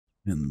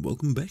And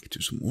welcome back to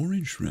some more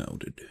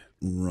Enshrouded.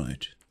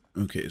 Right.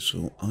 Okay,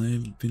 so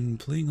I've been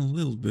playing a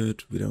little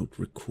bit without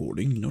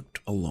recording, not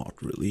a lot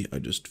really. I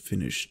just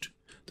finished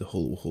the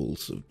hollow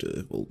holes of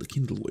the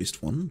Kindle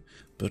Waste one,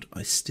 but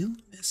I still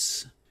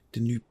miss the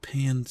new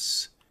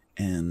pants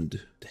and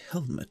the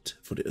helmet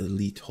for the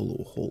Elite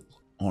Hollow Hole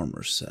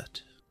armor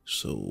set.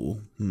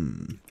 So,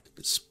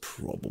 it's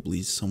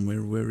probably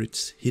somewhere where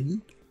it's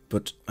hidden,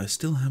 but I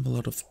still have a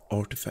lot of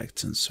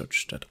artifacts and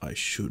such that I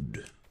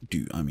should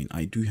do. I mean,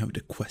 I do have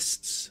the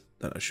quests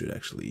that I should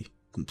actually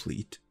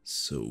complete.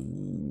 So,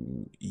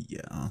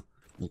 yeah.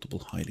 Multiple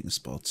hiding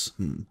spots.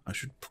 I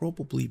should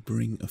probably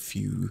bring a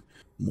few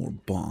more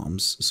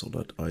bombs so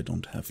that I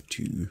don't have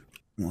to...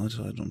 Well,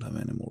 I don't have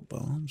any more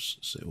bombs.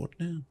 Say what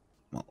now?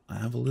 Well, I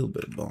have a little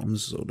bit of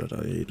bombs so that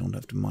I don't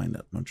have to mine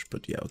that much.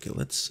 But yeah, okay,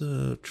 let's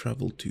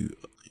travel to...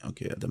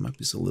 Okay, the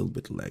map is a little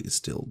bit laggy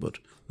still, but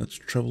let's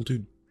travel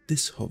to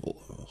this hollow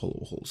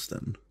holes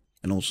then.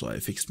 And also I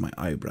fixed my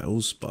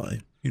eyebrows by,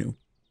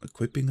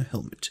 equipping a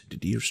helmet, the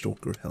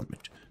Deerstalker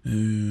helmet.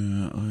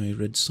 I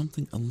read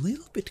something a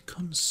little bit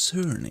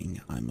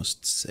concerning, I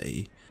must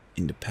say,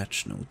 in the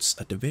patch notes.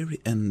 At the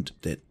very end,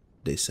 that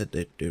they said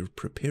that they're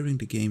preparing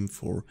the game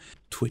for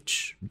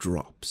Twitch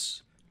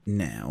drops.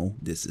 Now,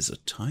 this is a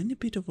tiny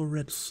bit of a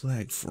red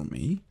flag for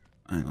me.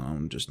 I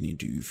just need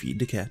to feed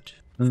the cat.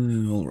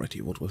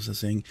 Alrighty, what was I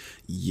saying?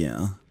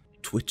 Yeah,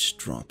 Twitch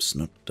drops.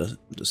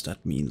 Does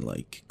that mean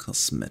like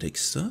cosmetic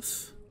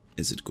stuff?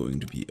 Is it going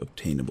to be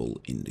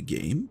obtainable in the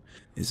game?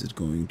 Is it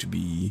going to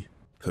be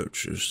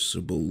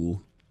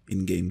purchasable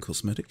in-game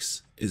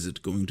cosmetics? Is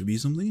it going to be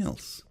something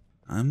else?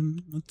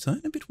 I'm a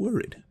tiny bit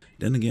worried.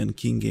 Then again,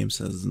 King Games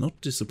has not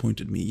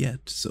disappointed me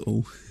yet,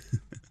 so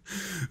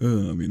I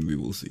mean, we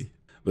will see.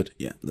 But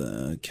yeah,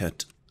 the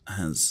cat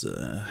has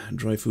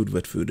dry food,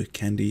 wet food,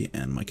 candy,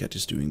 and my cat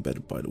is doing better,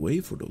 by the way,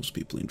 for those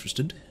people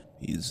interested.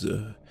 He's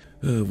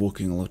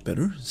walking a lot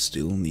better,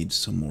 still needs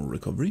some more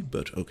recovery,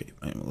 but okay,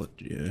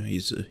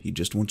 he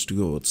just wants to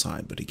go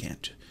outside, but he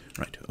can't.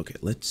 Right, okay,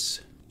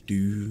 let's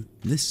do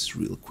this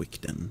real quick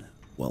then.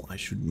 Well, I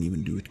shouldn't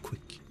even do it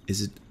quick.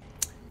 Is it...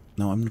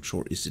 Now, I'm not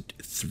sure, is it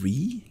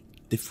 3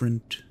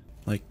 different,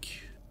 like,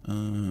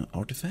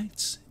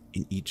 artifacts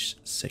in each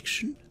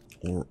section?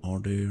 Or are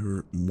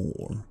there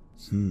more?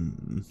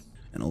 And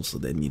also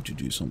they need to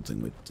do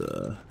something with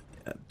the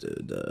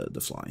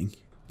flying.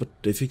 But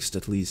they fixed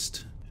at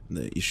least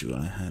the issue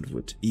I had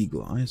with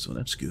Eagle Eye, so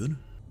that's good.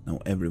 Now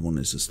everyone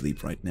is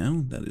asleep right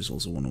now. That is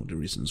also one of the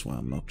reasons why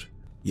I'm not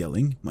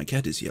yelling. My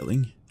cat is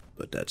yelling,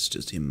 but that's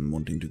just him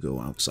wanting to go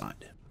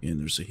outside.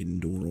 And there's a hidden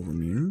door over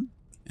here.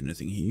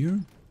 Anything here?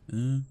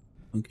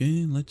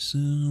 Okay, let's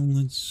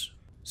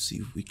see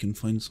if we can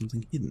find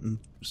something hidden.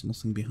 There's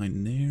nothing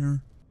behind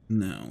there.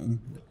 No,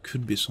 there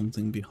could be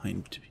something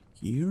behind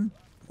here.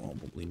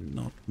 Probably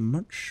not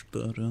much,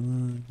 but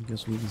I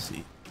guess we will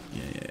see.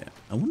 Yeah.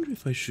 I wonder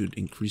if I should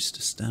increase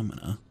the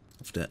stamina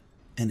of the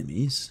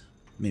enemies.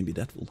 Maybe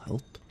that will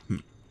help. I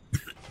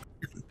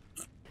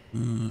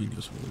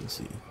guess we will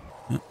see.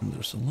 Yeah, and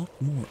there's a lot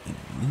more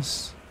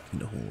enemies in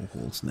the hollow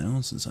holes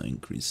now since I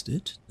increased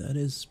it. That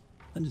is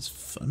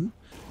fun.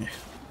 Yeah,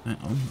 hang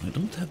on, I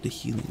don't have the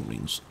healing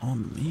rings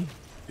on me,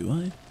 do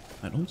I?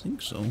 I don't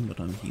think so, but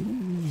I'm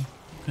healing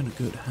kind of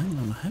good. Hang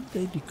on, have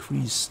they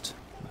decreased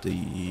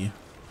the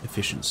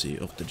efficiency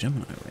of the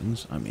Gemini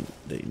rings? I mean,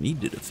 they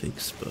needed a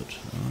fix, but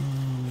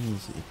we'll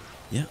see.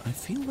 Yeah, I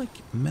feel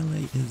like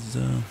melee is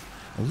a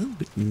little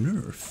bit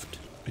nerfed,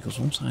 because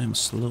once I am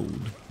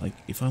slowed, like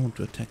if I want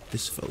to attack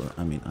this fella,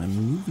 I mean, I'm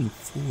moving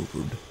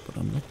forward, but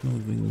I'm not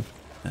moving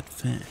that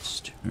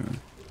fast.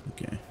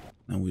 Okay.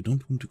 Now we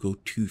don't want to go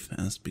too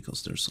fast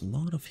because there's a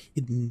lot of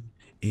hidden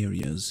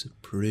areas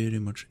pretty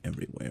much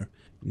everywhere.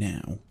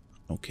 Now,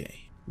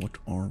 okay, what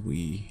are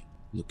we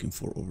looking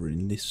for over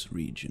in this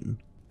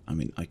region? I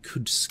mean, I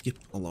could skip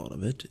a lot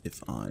of it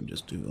if I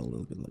just do a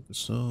little bit like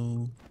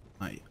so.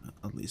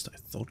 At least I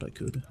thought I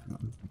could.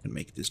 I can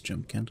make this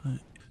jump, can't I?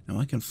 Now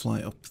I can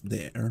fly up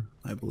there,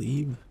 I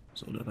believe,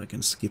 so that I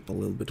can skip a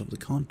little bit of the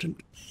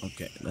content.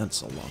 Okay,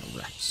 that's a lot of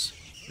rats.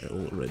 There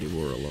already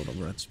were a lot of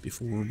rats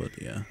before, but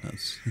yeah,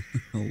 that's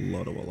a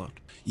lot.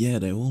 Yeah,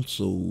 they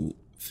also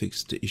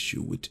fixed the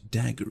issue with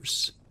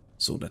daggers,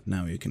 so that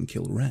now you can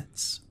kill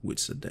rats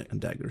with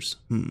daggers.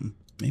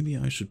 Maybe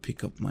I should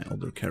pick up my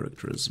other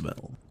character as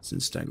well,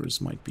 since daggers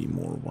might be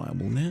more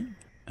viable now,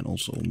 and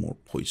also more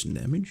poison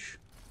damage,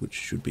 which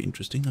should be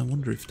interesting. I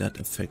wonder if that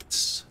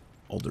affects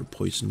other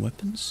poison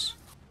weapons.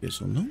 Okay,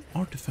 so no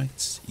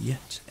artifacts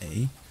yet,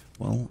 eh?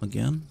 Well,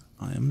 again,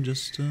 I am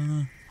just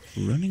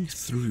running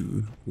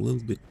through a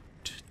little bit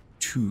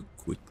too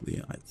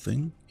quickly, I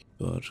think,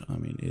 but I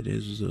mean, it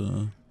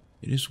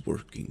is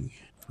working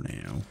for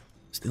now.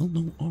 Still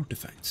no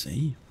artifacts,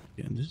 eh?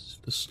 Yeah, this is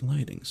the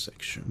sliding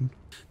section.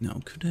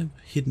 Now, could I have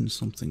hidden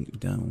something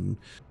down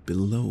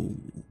below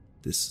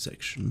this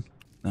section?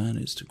 That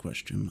is the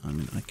question. I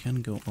mean, I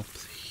can go up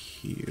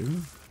here.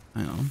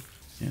 Hang on.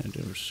 Yeah,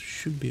 there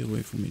should be a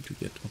way for me to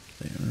get up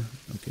there.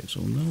 Okay,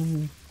 so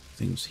no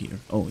things here.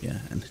 Oh yeah,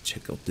 and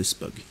check out this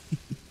bug.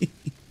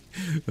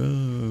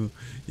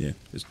 Yeah,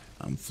 just,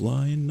 I'm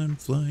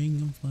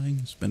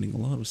flying, spending a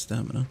lot of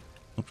stamina.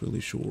 Not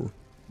really sure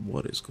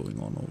what is going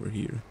on over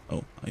here.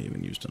 Oh, I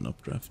even used an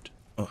updraft.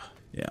 Oh,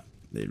 yeah,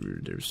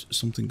 there's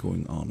something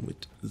going on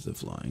with the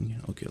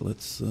flying. Okay,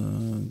 let's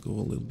go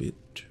a little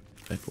bit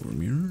back over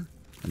mirror.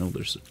 I know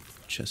there's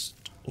a chest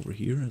over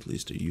here, at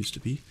least there used to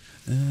be.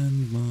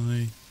 And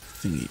my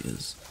thingy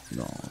is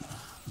gone.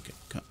 Okay,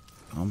 come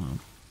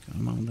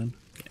on then.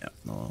 Okay, yeah,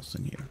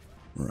 nothing here.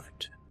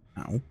 Right.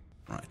 Ow.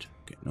 Right.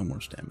 Okay, no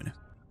more stamina.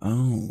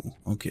 Oh,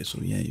 okay, so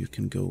yeah, you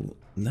can go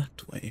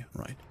that way,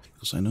 right?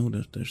 Because I know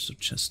that there's a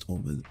chest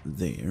over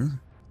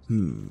there.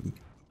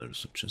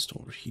 There's a chest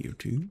over here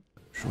too.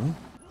 Sure.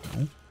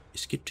 No.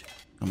 Biscuit.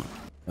 Come on.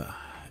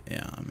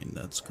 Yeah, I mean,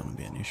 that's gonna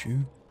be an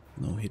issue.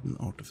 No hidden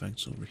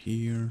artifacts over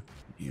here.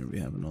 Here we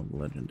have another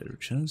legendary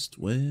chest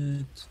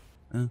with...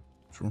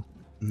 sure.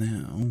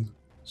 Now,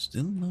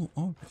 still no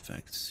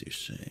artifacts, you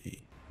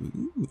say?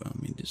 Ooh, I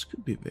mean, this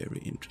could be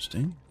very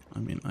interesting. I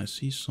mean, I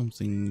see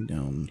something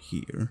down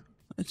here.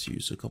 Let's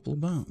use a couple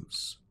of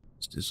bombs.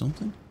 Is this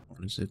something?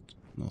 Or is it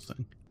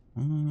nothing?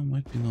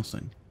 Might be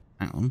nothing.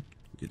 Hang on.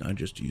 Did I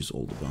just use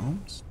all the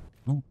bombs?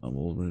 Oh, I've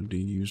already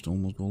used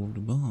almost all of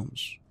the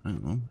bombs. I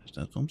don't know. Is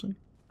that something?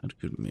 That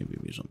could maybe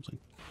be something.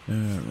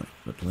 Right,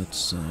 but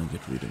let's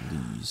get rid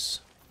of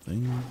these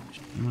things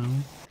now.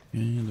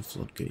 And the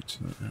floodgate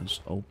has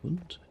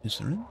opened. Is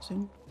there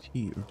anything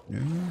here?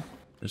 No.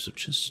 There's a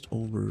chest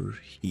over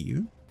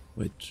here.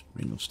 With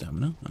ring of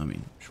stamina. I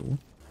mean, sure.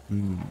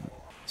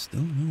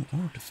 Still no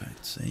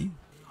artifacts, eh?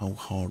 How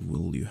hard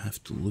will you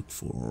have to look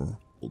for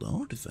all the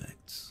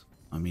artifacts?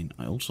 I mean,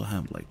 I also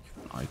have like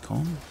an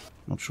icon.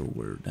 Not sure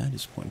where that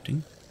is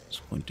pointing. It's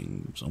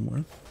pointing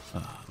somewhere.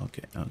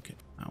 Okay.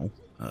 Ow.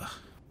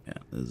 Yeah,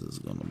 this is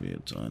gonna be a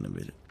tiny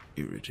bit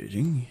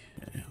irritating.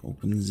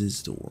 Open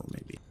this door,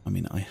 maybe. I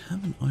mean, I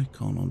have an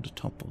icon on the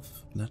top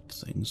of that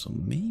thing, so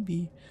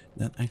maybe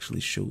that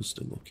actually shows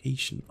the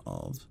location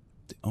of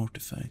the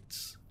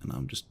artifacts, and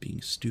I'm just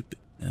being stupid.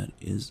 That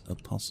is a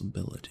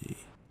possibility.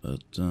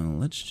 But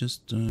let's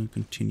just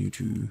continue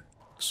to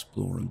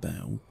explore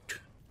about.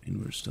 And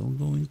we're still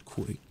going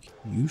quick.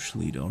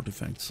 Usually the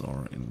artifacts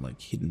are in like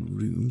hidden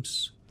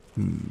rooms.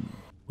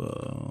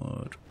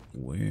 But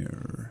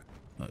where?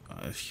 Oh,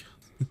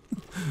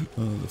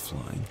 the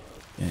flying.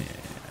 Yeah.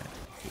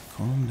 Okay,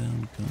 calm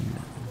down.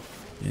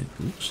 Yeah,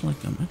 it looks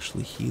like I'm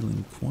actually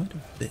healing quite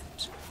a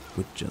bit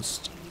with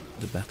just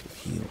the battle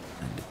heal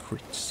and the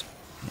crits.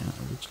 Yeah,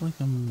 it looks like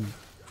I'm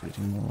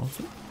critting more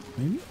often,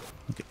 maybe?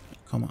 Okay,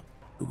 come on.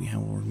 Do we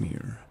have our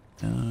mirror?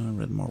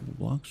 Red marble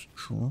blocks,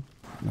 sure.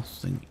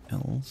 Nothing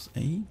else,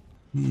 eh?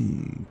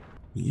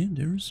 Yeah,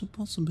 there is a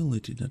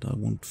possibility that I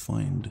won't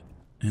find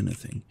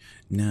anything.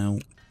 Now,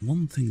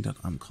 one thing that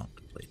I'm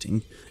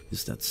contemplating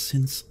is that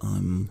since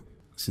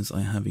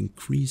I have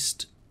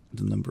increased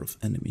the number of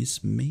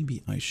enemies,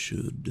 maybe I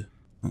should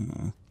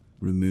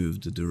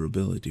remove the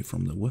durability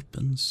from the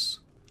weapons.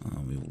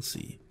 We will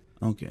see.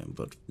 Okay,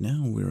 but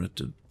now we're at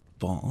the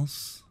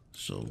boss,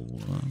 so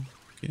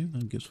okay,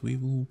 I guess we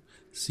will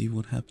see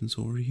what happens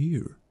over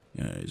here.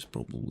 Yeah, he's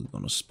probably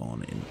gonna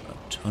spawn in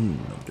a ton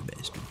of the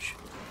bastards.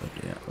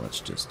 But yeah, let's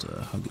just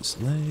hug his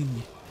leg.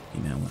 He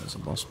now has a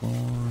boss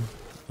bar,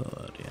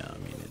 but yeah, I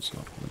mean, it's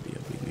not gonna be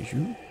a big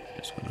issue.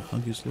 Just gonna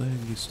hug his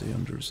leg, stay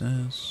under his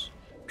ass,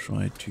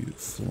 try to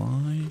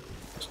fly,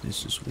 because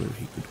this is where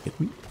he could get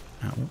me.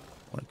 Ow,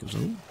 like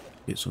so.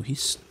 Okay, so he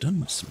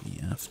stuns me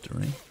after,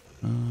 eh?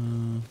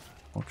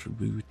 Archer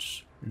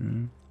boots,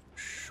 yeah,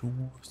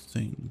 sure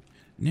thing.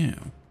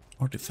 Now,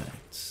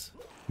 artifacts.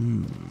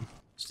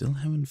 Still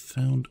haven't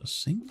found a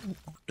single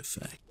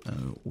artifact.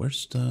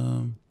 Where's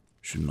the...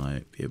 Shouldn't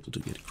I be able to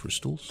get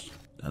crystals?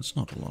 That's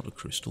not a lot of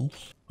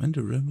crystals. Find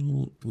the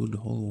Revelwood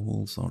hollow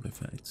holes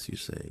artifacts, you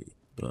say.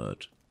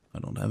 But I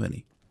don't have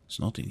any. It's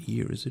not in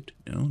here, is it?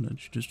 No,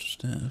 that's just a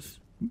staff.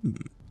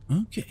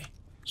 Okay.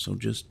 So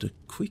just a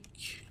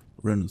quick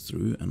run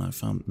through and I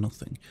found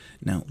nothing.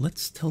 Now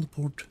let's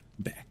teleport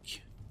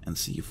back and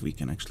see if we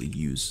can actually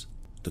use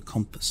the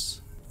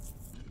compass.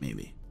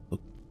 Maybe.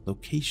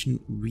 Location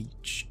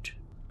reached.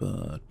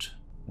 But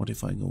what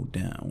if I go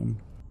down?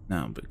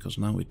 Now, because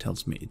now it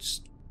tells me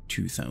it's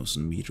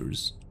 2,000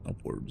 meters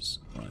upwards,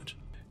 right?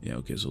 Yeah,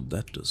 okay, so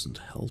that doesn't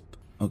help.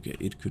 Okay,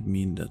 it could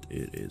mean that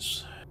it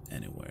is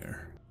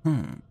anywhere.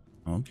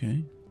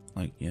 Okay.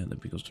 Like, yeah,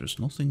 because there's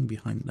nothing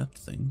behind that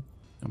thing.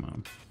 Come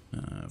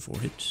on. 4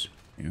 hits.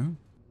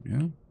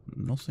 Yeah.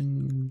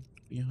 Nothing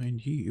behind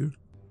here.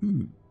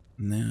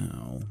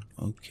 Now,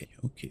 okay,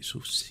 so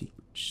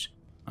seems.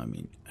 I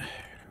mean,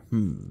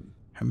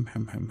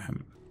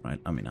 Right,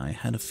 I mean, I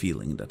had a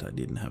feeling that I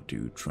didn't have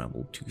to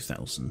travel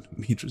 2,000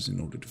 meters in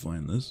order to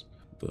find this.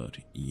 But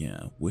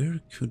yeah,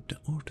 where could the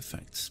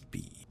artifacts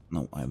be?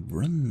 Now, I've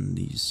run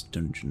these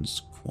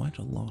dungeons quite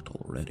a lot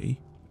already.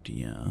 But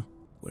yeah,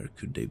 where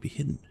could they be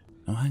hidden?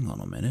 Now, hang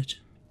on a minute.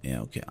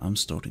 Yeah, okay, I'm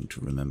starting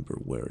to remember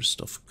where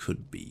stuff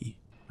could be.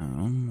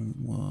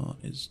 What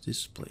is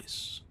this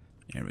place?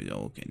 There we go,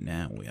 okay,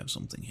 now we have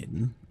something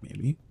hidden,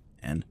 maybe.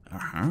 And,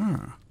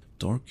 aha!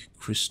 dark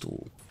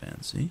crystal.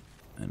 Fancy.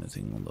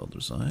 Anything on the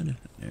other side?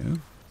 No.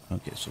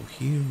 Okay, so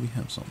here we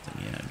have something.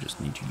 Yeah, I just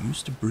need to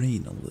use the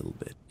brain a little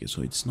bit. Okay,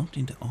 so it's not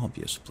in the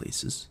obvious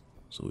places.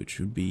 So it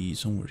should be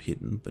somewhere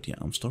hidden. But yeah,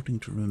 I'm starting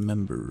to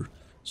remember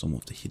some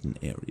of the hidden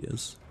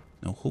areas.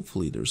 Now,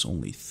 hopefully there's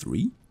only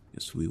 3.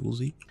 Yes, we will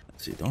see.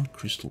 Let's see, dark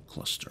crystal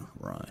cluster.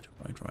 Right.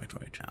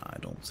 I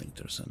don't think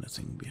there's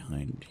anything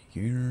behind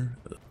here.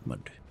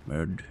 Mud.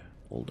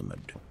 All the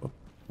mud. Up.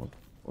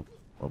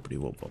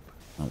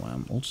 Now,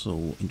 I'm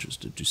also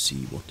interested to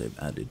see what they've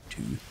added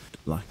to the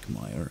Black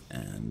Mire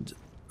and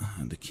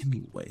the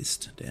Kindle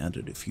Waste. They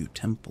added a few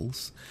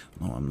temples.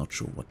 Now, I'm not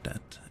sure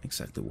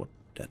exactly what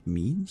that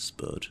means,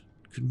 but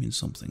it could mean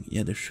something.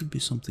 Yeah, there should be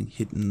something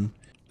hidden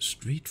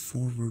straight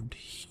forward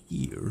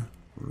here,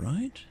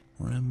 right?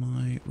 Or am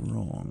I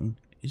wrong?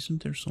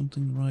 Isn't there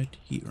something right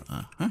here?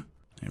 Aha!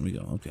 There we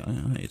go. Okay,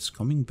 it's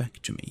coming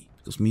back to me.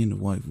 Because me and the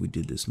wife, we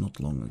did this not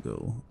long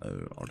ago.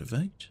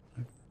 Artifact?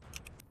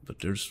 But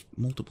there's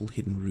multiple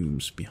hidden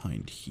rooms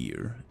behind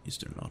here, is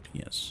there not?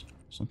 Yes.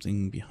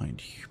 Something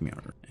behind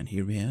here. And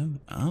here we have...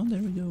 Ah,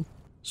 there we go.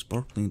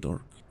 Sparkling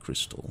dark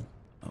crystal.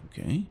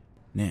 Okay.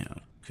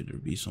 Now, could there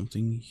be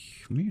something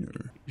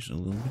here? There's a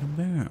little bit of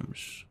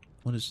bombs.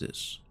 What is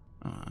this?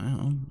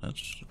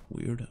 That's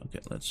weird. Okay,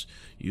 let's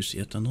use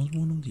yet another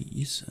one of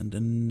these and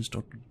then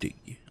start to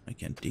dig. I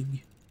can't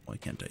dig. Why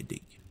can't I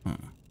dig?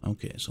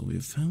 Okay, so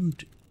we've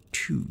found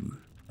 2.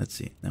 Let's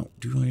see. Now,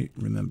 do I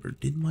remember?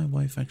 Did my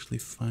wife actually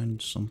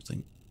find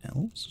something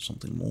else?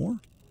 Something more?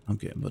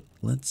 Okay, but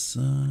let's...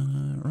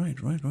 Right.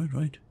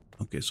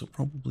 Okay, so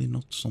probably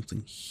not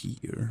something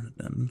here,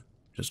 then.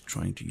 Just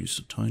trying to use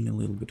a tiny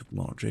little bit of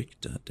logic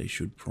that they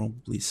should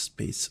probably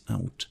space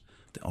out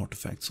the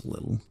artifacts a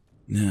little.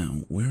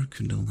 Now, where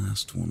could the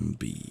last one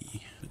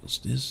be? Because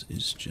this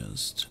is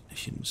just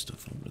hidden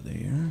stuff over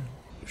there.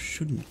 There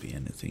shouldn't be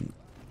anything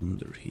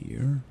under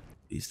here,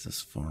 at least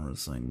as far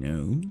as I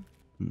know.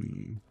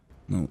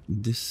 Now,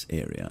 this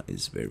area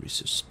is very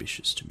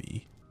suspicious to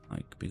me.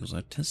 Like, because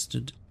I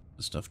tested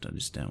the stuff that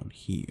is down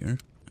here.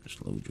 There's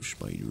loads of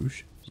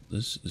spiders. So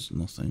this is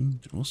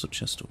nothing. There was a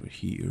chest over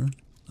here.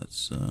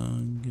 Let's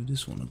give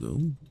this one a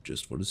go,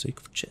 just for the sake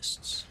of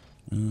chests.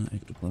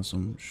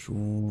 Ectoplasm,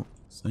 sure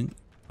thing.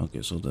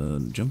 Okay, so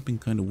the jumping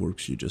kind of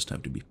works, you just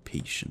have to be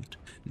patient.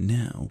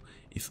 Now,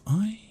 if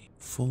I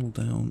fall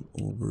down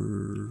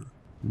over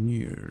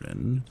here,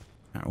 then...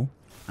 Ow.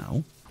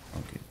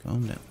 Okay,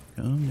 calm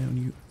down,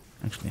 you.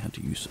 Actually had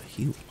to use a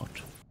heal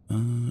pot.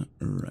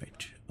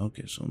 Right.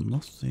 Okay, so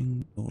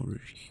nothing over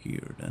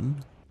here,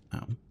 then.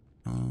 Ow.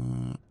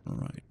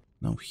 Right.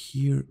 Now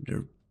here,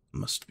 there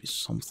must be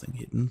something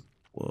hidden.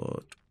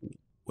 What?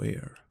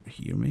 Where?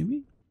 Here,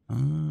 maybe?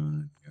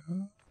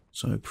 Yeah.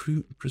 So I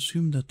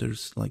presume that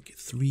there's like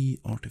 3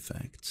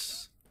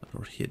 artifacts that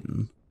are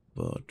hidden,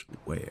 but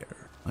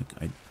where? Like,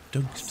 I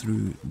dug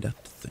through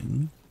that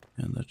thing,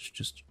 and that's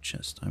just a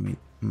chest. I mean,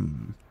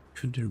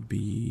 could there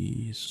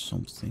be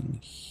something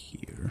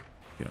here?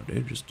 Yeah,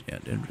 they're just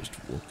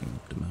walking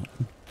up the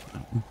mountain.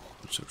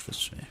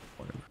 Surface,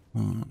 whatever.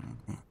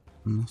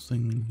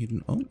 Nothing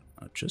hidden. Oh,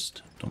 a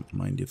chest. Don't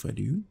mind if I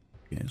do.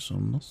 Okay, so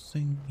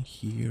nothing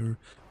here.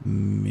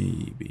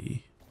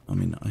 Maybe. I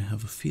mean, I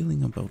have a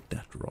feeling about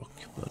that rock,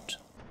 but...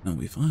 Now,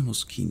 if I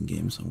was Keen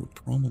Games, I would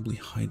probably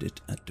hide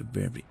it at the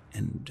very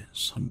end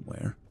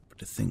somewhere. But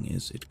the thing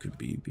is, it could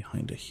be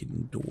behind a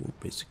hidden door,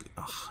 basically.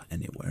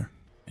 Anywhere.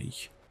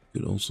 It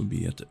could also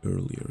be at the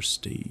earlier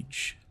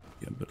stage.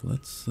 Yeah, but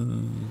let's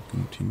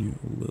continue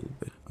a little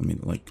bit. I mean,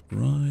 like,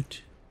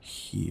 right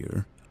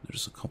here,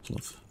 there's a couple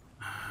of...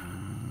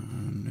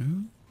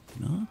 no,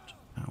 not.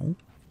 Ow.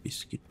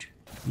 Biscuit.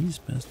 These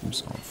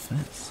bastards are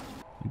fast.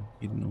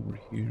 Hidden over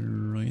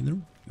here either.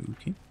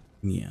 Okay.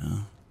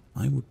 Yeah,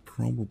 I would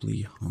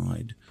probably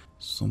hide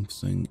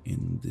something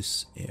in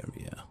this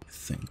area. I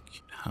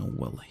think. How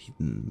well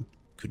hidden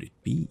could it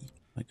be?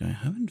 Like, I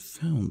haven't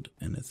found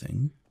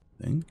anything.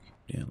 I think.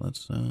 Yeah,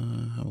 let's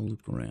have a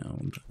look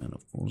around. And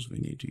of course we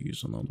need to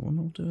use another one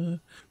of the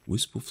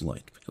Wisp of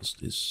Light, because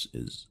this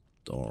is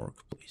a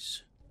dark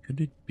place.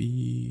 Could it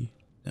be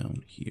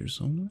down here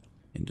somewhere?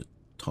 In the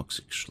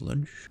toxic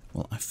sludge?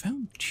 Well, I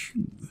found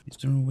 2. Is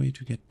there a way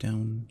to get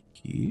down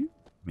here?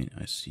 I mean,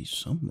 I see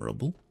some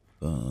rubble,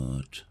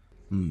 but...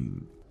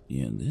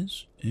 yeah,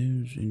 this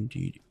is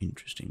indeed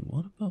interesting.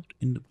 What about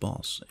in the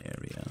boss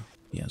area?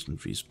 He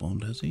hasn't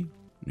respawned, has he?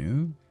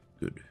 No?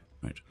 Good.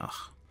 Right.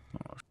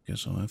 Okay,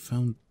 so I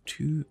found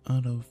 2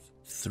 out of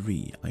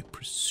 3, I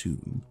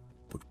presume.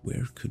 But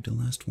where could the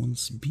last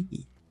ones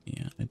be?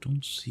 Yeah, I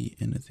don't see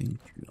anything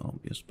too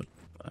obvious, but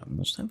I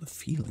must have a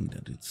feeling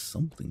that it's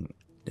something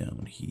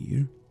down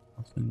here.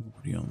 Nothing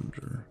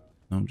yonder.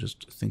 I'm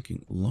just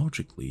thinking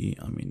logically,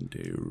 I mean,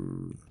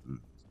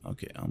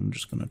 okay, I'm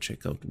just gonna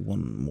check out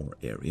one more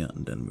area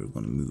and then we're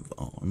gonna move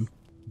on.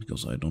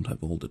 Because I don't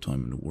have all the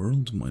time in the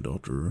world. My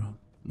daughter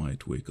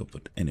might wake up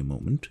at any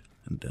moment,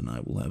 and then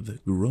I will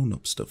have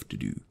grown-up stuff to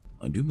do.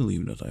 I do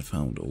believe that I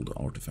found all the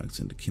artifacts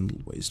in the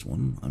Kindle Waste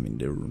one. I mean,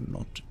 they were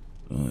not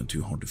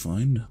too hard to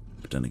find.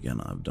 But then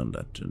again, I've done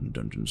that in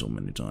dungeon so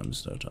many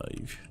times that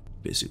I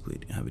basically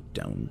have it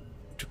down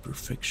to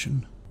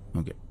perfection.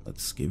 Okay,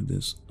 let's give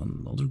this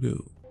another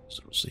go.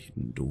 So there's a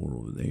hidden door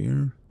over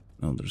there.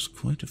 Now there's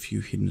quite a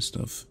few hidden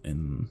stuff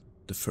in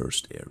the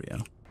first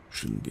area.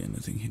 Shouldn't be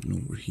anything hidden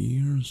over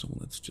here, so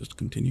let's just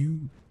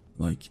continue.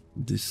 Like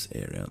this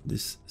area,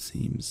 this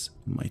seems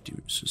mighty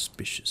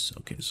suspicious.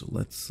 Okay, so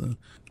let's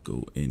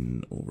go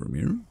in over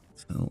here.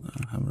 So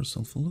have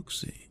ourselves a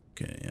look-see.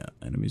 Okay, yeah,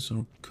 enemies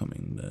are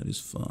coming, that is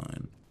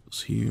fine.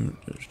 Because here,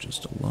 there's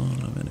just a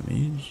lot of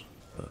enemies,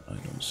 but I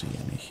don't see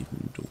any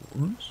hidden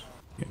doors.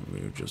 Okay,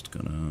 we're just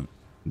gonna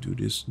do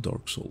this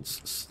Dark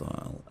Souls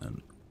style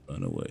and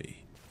run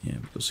away. Yeah,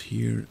 because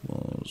here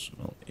was,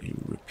 well, a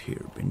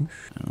repair bench.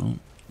 Now,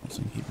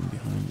 nothing hidden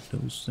behind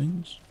those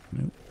things.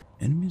 No.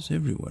 Enemies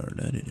everywhere,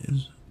 that it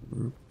is.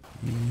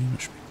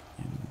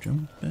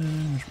 Jump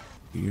and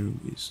here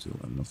we still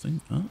have nothing.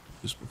 Ah,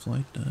 Whisper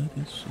Flight, that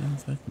is in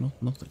fact not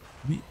nothing.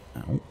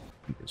 Ow.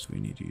 I guess we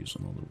need to use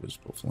another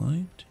Whisper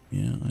Flight.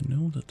 Yeah, I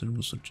know that there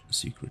was a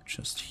secret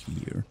chest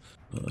here,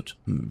 but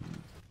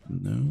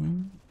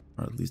no.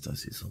 Or at least I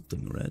see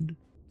something red.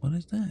 What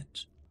is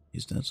that?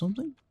 Is that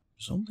something?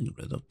 Something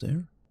red up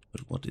there.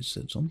 But what is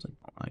that something?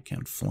 I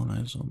can't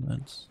fly, so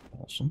that's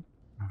awesome.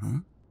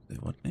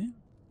 What now?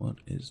 What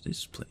is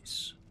this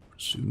place?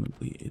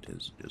 Presumably it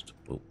is just,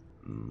 well,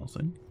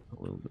 nothing.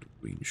 A little bit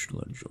of green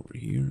sludge over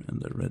here,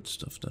 and the red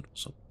stuff that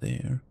was up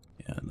there.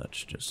 Yeah,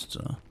 that's just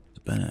the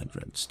bad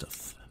red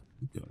stuff.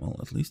 Okay, well,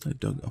 at least I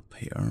dug up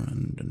here,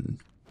 and then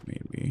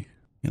maybe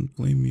can't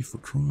blame me for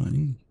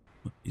trying.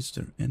 But is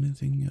there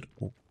anything at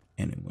all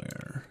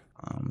anywhere?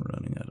 I'm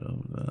running out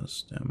of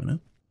stamina.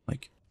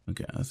 Like,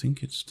 okay, I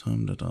think it's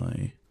time that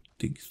I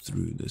dig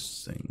through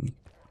this thing.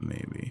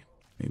 Maybe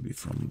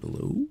from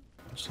below.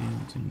 See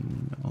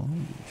anything? Oh,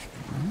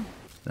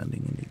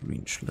 standing in the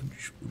green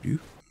sludge, would you?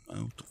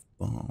 Out of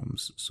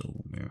bombs, so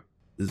yeah.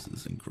 This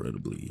is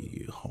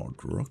incredibly hard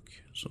rock,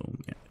 so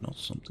yeah, not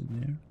something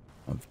there.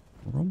 I've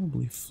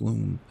probably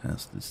flown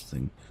past this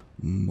thing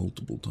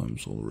multiple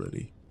times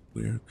already.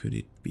 Where could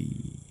it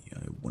be?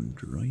 I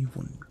wonder.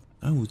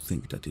 I would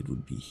think that it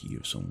would be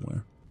here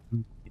somewhere.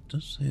 It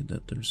does say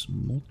that there's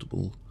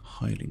multiple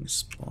hiding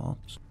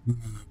spots,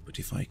 but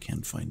if I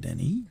can't find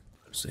any,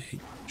 there's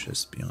a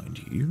chest behind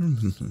here.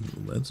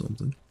 Well, that's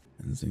something.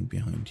 Anything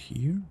behind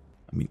here?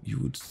 I mean, you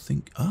would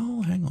think...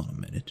 Oh, hang on a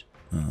minute.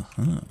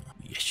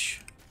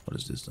 Yesh. What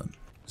is this then?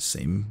 The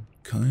same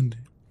kind?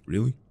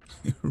 Really?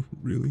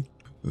 Really?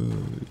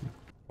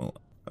 Well,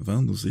 I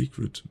found the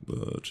secret,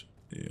 but...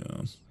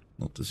 yeah,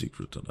 not the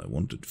secret that I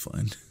wanted to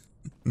find.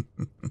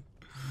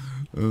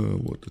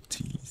 What a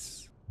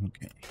tease.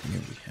 Okay,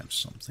 here we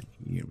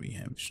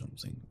have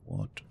something.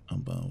 What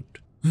about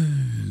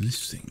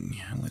this thing?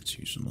 Let's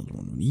use another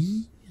one of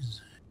these.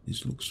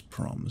 This looks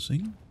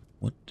promising.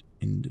 What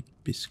in the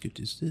biscuit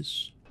is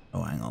this?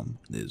 Oh, hang on.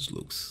 This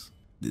looks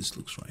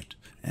right.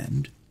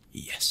 And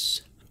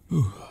yes.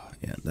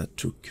 Yeah, that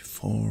took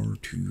far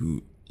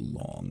too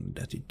long.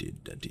 That it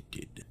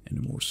did. Any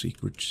more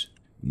secrets?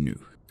 No.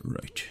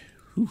 Right.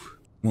 Whew.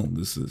 Well,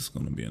 this is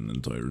gonna be an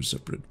entire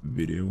separate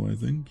video, I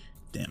think.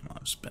 Damn,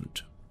 I've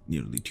spent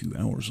nearly 2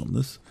 hours on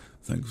this.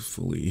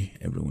 Thankfully,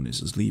 everyone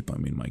is asleep. I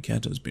mean, my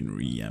cat has been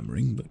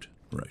re-yammering, but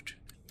right.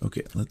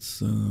 Okay, let's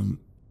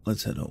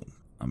head home.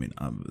 I mean,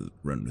 I've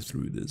run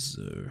through this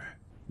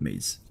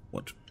maze,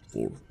 what,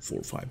 4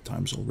 or 5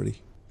 times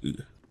already?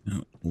 Ugh.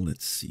 Now,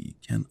 let's see,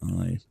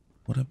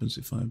 what happens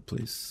if I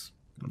place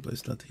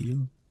that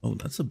here? Oh,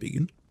 that's a big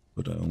one,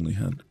 but I only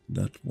had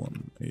that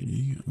one.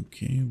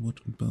 Okay, what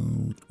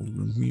about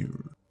over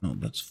here? No,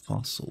 that's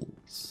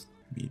fossils.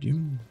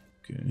 Medium,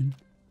 okay.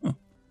 Oh,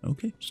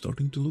 okay,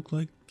 starting to look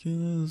like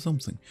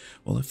something.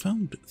 Well, I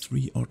found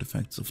 3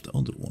 artifacts of the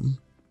other one.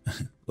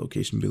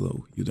 Location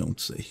below, you don't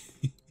say.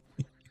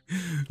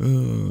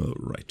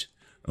 Right.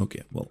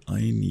 Okay, well,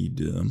 I need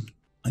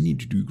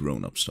to do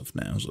grown-up stuff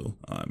now, so,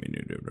 I mean,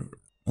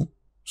 oh,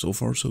 so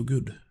far so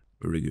good.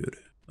 Very good.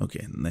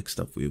 Okay, next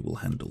up we will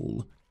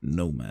handle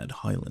Nomad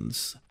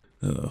Highlands,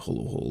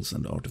 hollow holes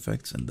and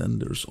artifacts, and then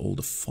there's all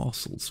the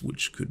fossils,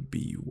 which could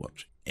be,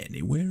 what,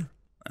 anywhere?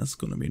 That's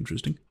gonna be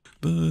interesting.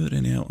 But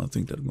anyhow, I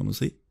think that I'm gonna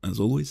say, as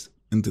always,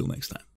 until next time.